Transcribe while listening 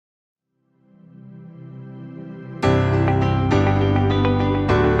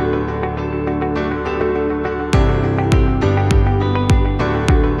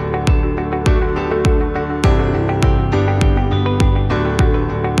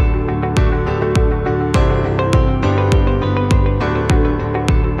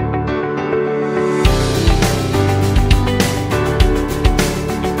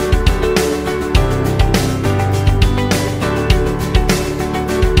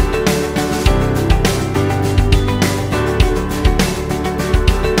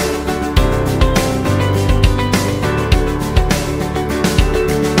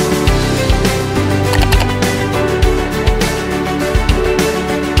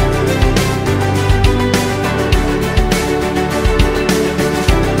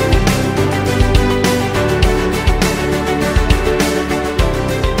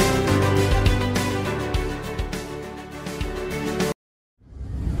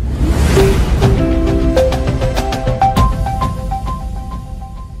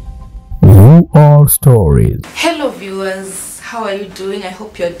stories. Hello viewers, how are you doing? I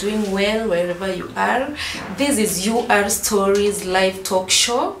hope you are doing well wherever you are. This is UR Stories live talk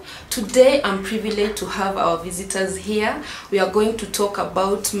show. Today I'm privileged to have our visitors here. We are going to talk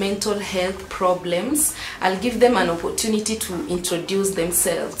about mental health problems. I'll give them an opportunity to introduce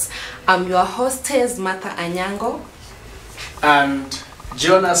themselves. I'm your hostess, Martha Anyango. And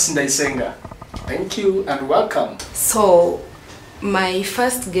Jonas Ndaisenga. Thank you and welcome. So, my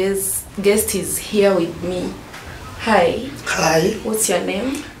first guest is here with me. Hi. Hi. What's your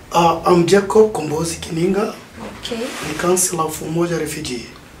name? I'm Jacob Kombozi Kininga. Okay. The counselor for Umoja Refugee.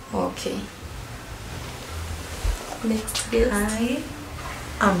 Okay. Next guest. Hi.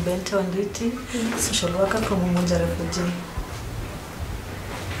 I'm Bente Wanditi, social worker from Umoja Refugee.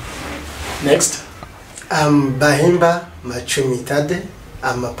 Next. I'm Bahimba Machumitade.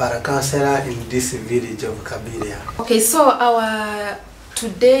 I'm a para-counselor in this village of Kabiria. Okay, so our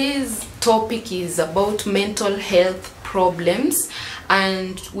today's topic is about mental health problems,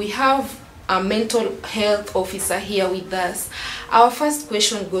 and we have a mental health officer here with us. Our first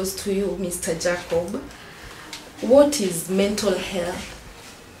question goes to you, Mr. Jacob. What is mental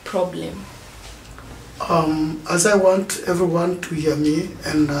health problem? As I want everyone to hear me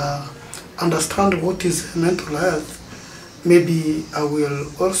and understand what is mental health, maybe I will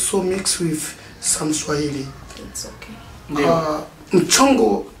also mix with some Swahili. It's okay.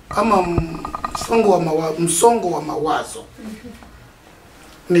 Msongo ama msongo wa mawazo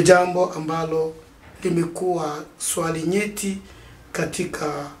ni jambo ambalo limekuwa swali nyeti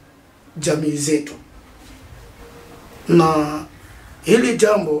katika jamii zetu, na hili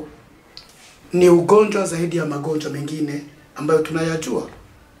jambo ni ugonjwa zaidi ya magonjwa mengine ambayo tunayajua,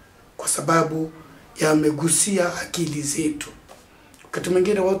 kwa sababu yamegusia akili zetu. Wakati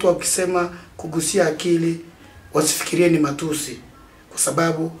mwingine watu wakisema kugusia akili wasifikirie ni matusi, kwa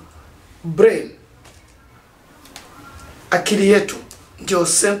sababu brain, akili yetu ndio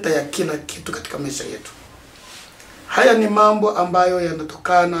center ya kila kitu katika maisha yetu. Haya ni mambo ambayo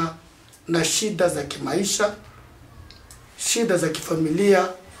yanatokana na shida za kimaisha, shida za kifamilia,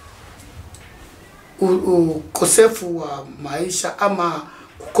 ukosefu wa maisha ama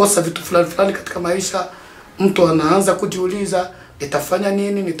kukosa vitu fulani katika maisha. Mtu anaanza kujiuliza, nitafanya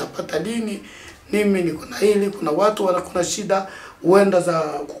nini, nitapata nini, mimi niko na hili. Kuna watu kuna shida huenda za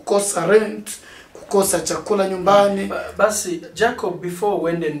kukosa rent, kukosa chakula nyumbani. Basi Jacob, before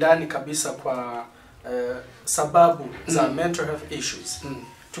uende ndani kabisa kwa sababu za mental health issues,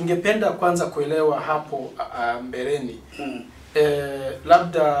 tungependa kwanza kuelewa hapo mbeleni.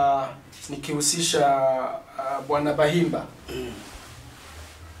 Labda nikihusisha Bwana Bahimba,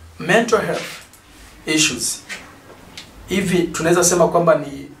 mental health issues hivi tunaweza sema kwamba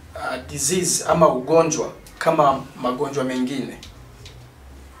ni disease ama ugonjwa kama magonjwa mengine?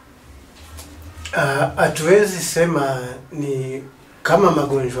 Hatuwezi sema ni kama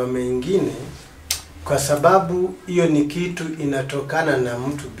magonjwa mengine, kwa sababu hiyo ni kitu inatokana na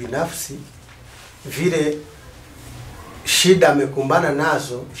mtu binafsi, vile shida amekumbana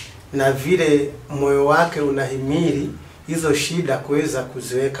nazo na vile moyo wake unahimili hizo shida kuweza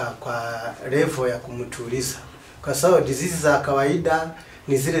kuziweka kwa level ya kumtuliza. Kwa sababu disease za kawaida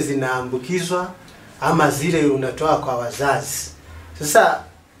ni zile zinaambukizwa ama zile unatoa kwa wazazi. Sasa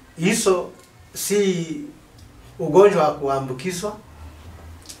hizo si ugonjwa wa kuambukizwa,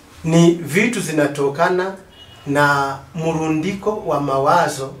 ni vitu zinatokana na murundiko wa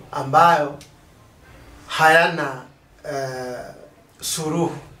mawazo ambayo hayana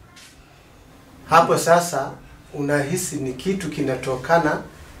suruhu. Hapo sasa unahisi ni kitu kinatokana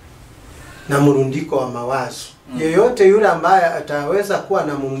na murundiko wa mawazo. Yeyote yule ambaye ataweza kuwa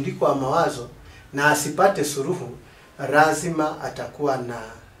na murundiko wa mawazo na asipate suruhu, lazima atakuwa na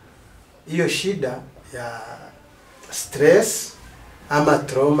hiyo shida ya stress ama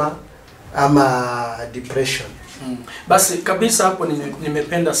trauma ama depression. Basi kabisa hapo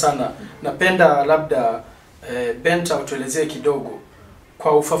nimependa sana. Napenda labda Benta utuelezee kidogo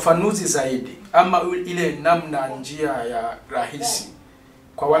kwa ufafanuzi zaidi, ama ile namna, njia ya rahisi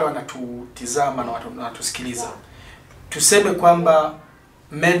kwa wale wanatutizama na wanatusikiliza. Tuseme kwamba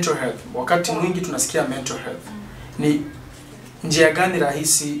mental health, wakati mwingi tunasikia mental health, ni njia gani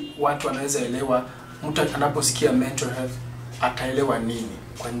rahisi watu wanaweza elewa? Mtu anaposikia mental health ataelewa nini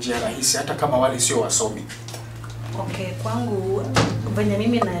kwa njia rahisi, hata kama wale sio wasomi? Okay, kwangu venye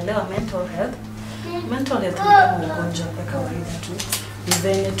mimi naelewa mental health ni kama ugonjwa kwa kawaida tu. Ni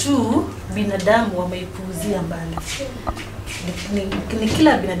venye tu binadamu wameipuuzia mbali. Ni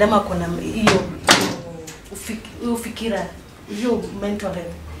kila binadamu akona hiyo ufikira, hiyo mental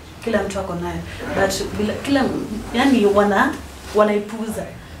health. Kila mtu ako nayo. But kila yani wanaipuuza.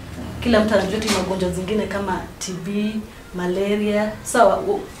 kila mtu anajua tu magonjwa zingine kama TB, malaria.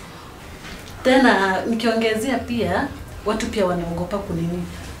 Sawa. Tena nikiongezea pia watu pia wanaogopa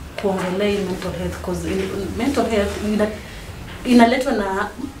kuongelea mental health, because mental health inaletwa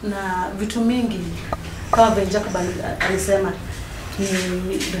na vitu mingi kama vile Jacob alisema,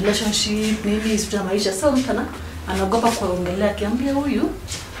 ni relationship, nini, sio maisha. Sasa mtu anaogopa kuongelea, akiambia huyu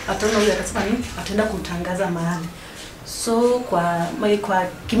ataona huyu atasema nini, ataenda kumtangaza mahali. So kwa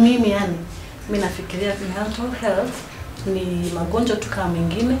kimimi, yani mimi nafikiria mental health ni magonjwa tu kama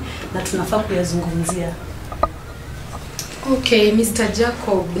mengine na tunafaa kuyazungumzia. Okay, Mr.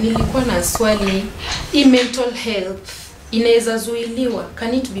 Jacob, nilikuwa na swali. Hii mental health inaweza zuiliwa?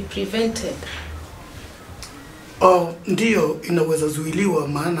 Can it be prevented? Ndio, inaweza zuiliwa,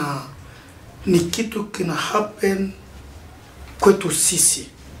 maana ni kitu kina happen kwetu sisi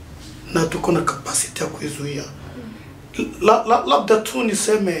na tuko na capacity ya kuizuia. Labda tu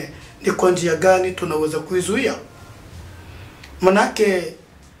niseme ni kwa njia gani tunaweza kuizuia. Manake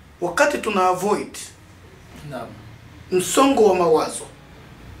wakati tuna avoid msongo wa mawazo,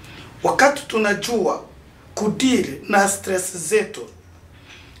 wakati tunajua kudili na stress zetu,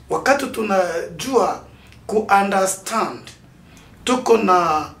 wakati tunajua understand, tuko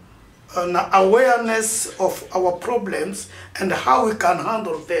na awareness of our problems and how we can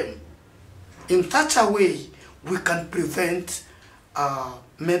handle them, in such a way we can prevent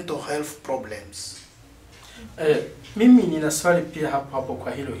mental health problems. Mimi nina swali pia hapo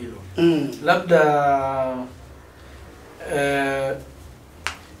kwa hilo. Labda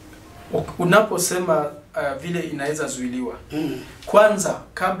unaposema vile inaweza zuiliwa, kwanza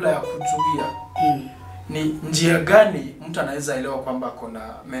kabla ya kuzuia, ni njia gani mtu anaweza elewa kwamba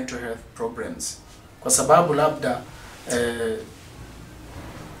kuna mental health problems? Kwa sababu labda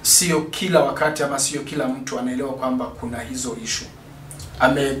sio kila wakati ama sio kila mtu anaelewa kwamba kuna hizo issue.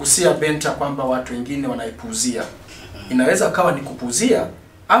 Amegusia Benta kwamba watu wengine wanaipuuzia. Inaweza kawa ni kupuuzia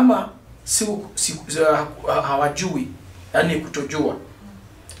ama hawajui, yani kutojua.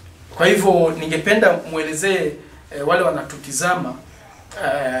 Kwa hivyo ningependa muelezee wale wanatutizama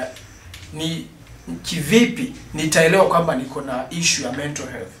ni kivipi nitaelewa kwamba niko na issue ya mental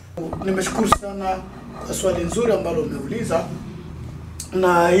health. Nimeshukuru sana kwa swali nzuri ambalo umeuliza,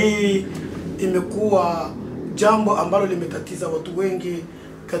 na hii imekuwa jambo ambalo limetatiza watu wengi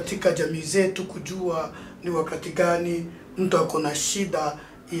katika jamii zetu, kujua ni wakati gani mtu ako na shida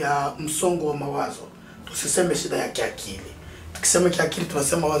ya msongo wa mawazo. Tusiseme shida ya kiakili. Tukisema kiakili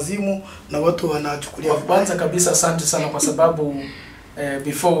tunasema wazimu na watu wanachukulia. Kwanza kabisa asante sana kwa sababu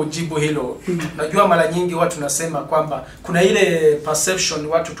before ujibu hilo, najua mara nyingi watu nasema kwamba kuna ile perception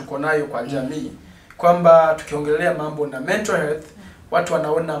watu tuko nayo kwa jamii kwamba tukiongelea mambo na mental health watu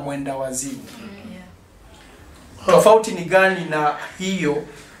wanaona mwenda wazimu. Tofauti ni gani na hiyo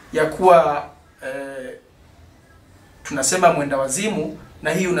ya kuwa tunasema mwenda wazimu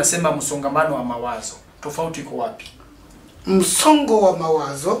na hii unasema msongamano wa mawazo? Tofauti iko wapi? Msongo wa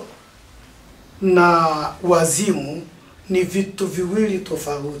mawazo na wazimu ni vitu viwili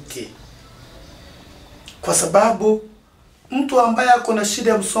tofauti, kwa sababu mtu ambaye ako na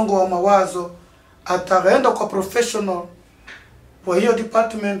shida ya msongo wa mawazo ataenda kwa professional wa hiyo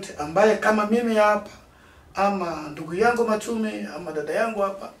department, ambaye kama mimi hapa ama ndugu yangu Machumi ama dada yangu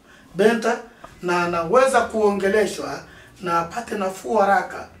hapa Benta, na anaweza kuongeleshwa na apate nafuu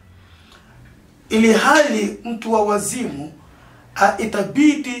haraka. Ili hali mtu wa wazimu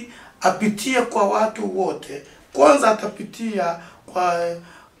itabidi apitie kwa watu wote. Kwanza atapitia kwa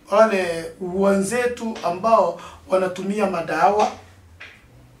wale wenzetu ambao wanatumia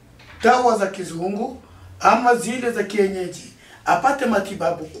dawa za kizungu ama zile za kienyeji, apate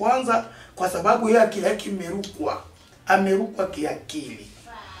matibabu kwanza, kwa sababu yeye akili yake amerukwa kiakili.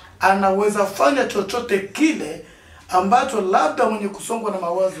 Anaweza fanya chochote kile ambacho labda mwenye kusongwa na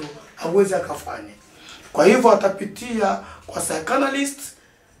mawazo hawezi akafanya. Kwa hivyo atapitia kwa psychoanalyst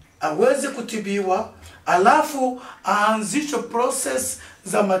aweze kutibiwa, alafu aanzishe process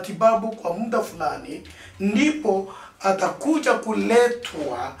za matibabu kwa muda fulani, ndipo atakuja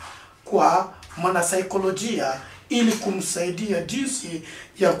kuletwa kwa mwanasaikolojia ili kumsaidia jinsi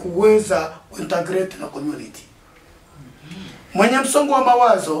ya kuweza kuintegrate na community. Mwenye msongo wa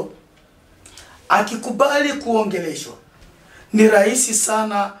mawazo akikubali kuongeleshwa, ni rahisi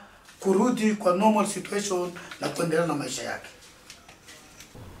sana kurudi kwa normal situation na kuendelea na maisha yake.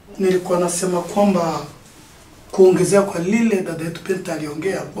 Nilikuwa nasema kwamba kuongezea kwa lile dada yetu Benta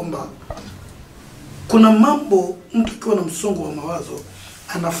aliongea kwamba kuna mambo mtu akiwa na msongo wa mawazo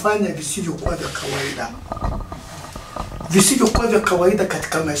anafanya visivyokuwa vya kawaida. Visivyokuwa vya kawaida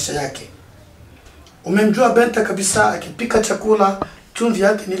katika maisha yake. Umemjua Benta kabisa akipika chakula chumvi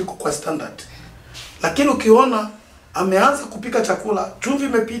yake ni iko kwa standard. Lakini ukiona ameanza kupika chakula, chumvi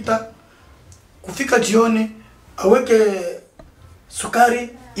imepita, kufika jioni aweke sukari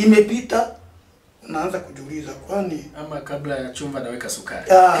imepita, unaanza kujiuliza kwani ama kabla ya chumvi anaweka sukari.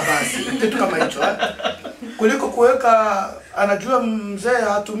 Basi kitu kama hicho kuliko kuweka, anajua mzee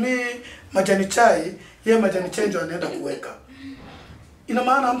hatumii majani chai, yeye majani chai ndio anaenda kuweka. Ina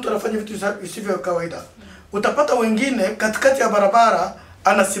maana mtu anafanya vitu visivyo kawaida. Utapata wengine katikati ya barabara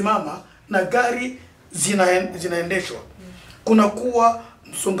anasimama na gari zinaendeshwa. Kuna kuwa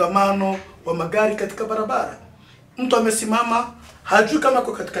msongamano wa magari katika barabara. Mtu amesimama hajui kama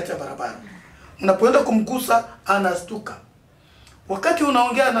yuko katikati ya barabara. Unapoenda kumgusa anastuka. Wakati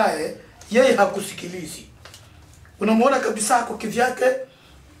unaongea naye yeye hakusikilizi. Unamuona kabisa ako kivyake.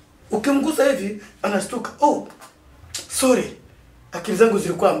 Ukimgusa hivi anastuka. Oh, sorry. Akili zangu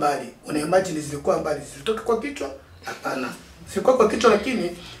zilikuwa mbali. Una imagine zilikuwa mbali. Zilitoka kwa kichwa? Hapana. Zilikuwa kwa kichwa,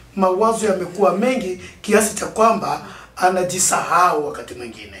 lakini mawazo yamekuwa mengi kiasi cha kwamba anajisahau wakati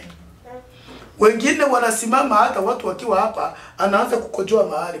mwingine. Wengine wanasimama hata watu wakiwa hapa anaanza kukojoa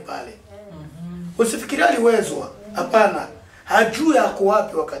mahali pale. Usifikirie aliwezwa. Hapana. Hajui yako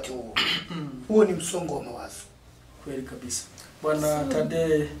wapi wakati huo. Huo ni msongo wa mawazo. Kweli kabisa. Bwana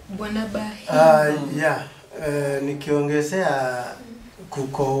Tade, Bwana Bahi. Nikiongezea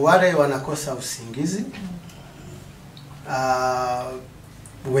kuko wale wanakosa usingizi.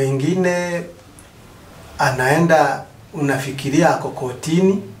 Wengine anaenda, unafikiria ako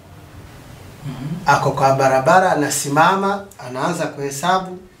kotini, ako kwa barabara, anasimama, anaanza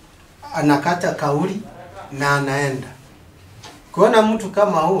kuhesabu, anakata kauli na anaenda. Kuona mtu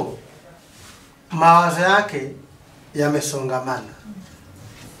kama huo, mawazo yake yamesongamana.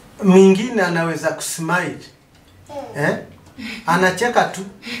 Mwingine anaweza kusmile. Anacheka tu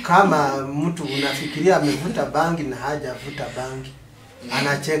kama mtu unafikiria amevuta bangi na hajavuta bangi.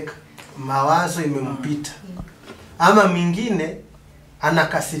 Anacheka, mawazo imempita. Ama mwingine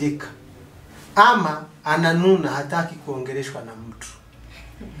anakasirika. Ama ananuna, hataki kuongeleshwa na mtu.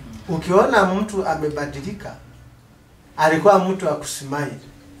 Ukiona mtu amebadilika, alikuwa mtu wa kusmile,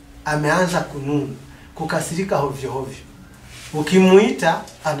 ameanza kununa, kukasirika hovyo hovyo. Ukimuita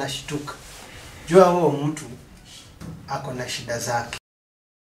anashituka. Jua huo mtu ako na shida zake.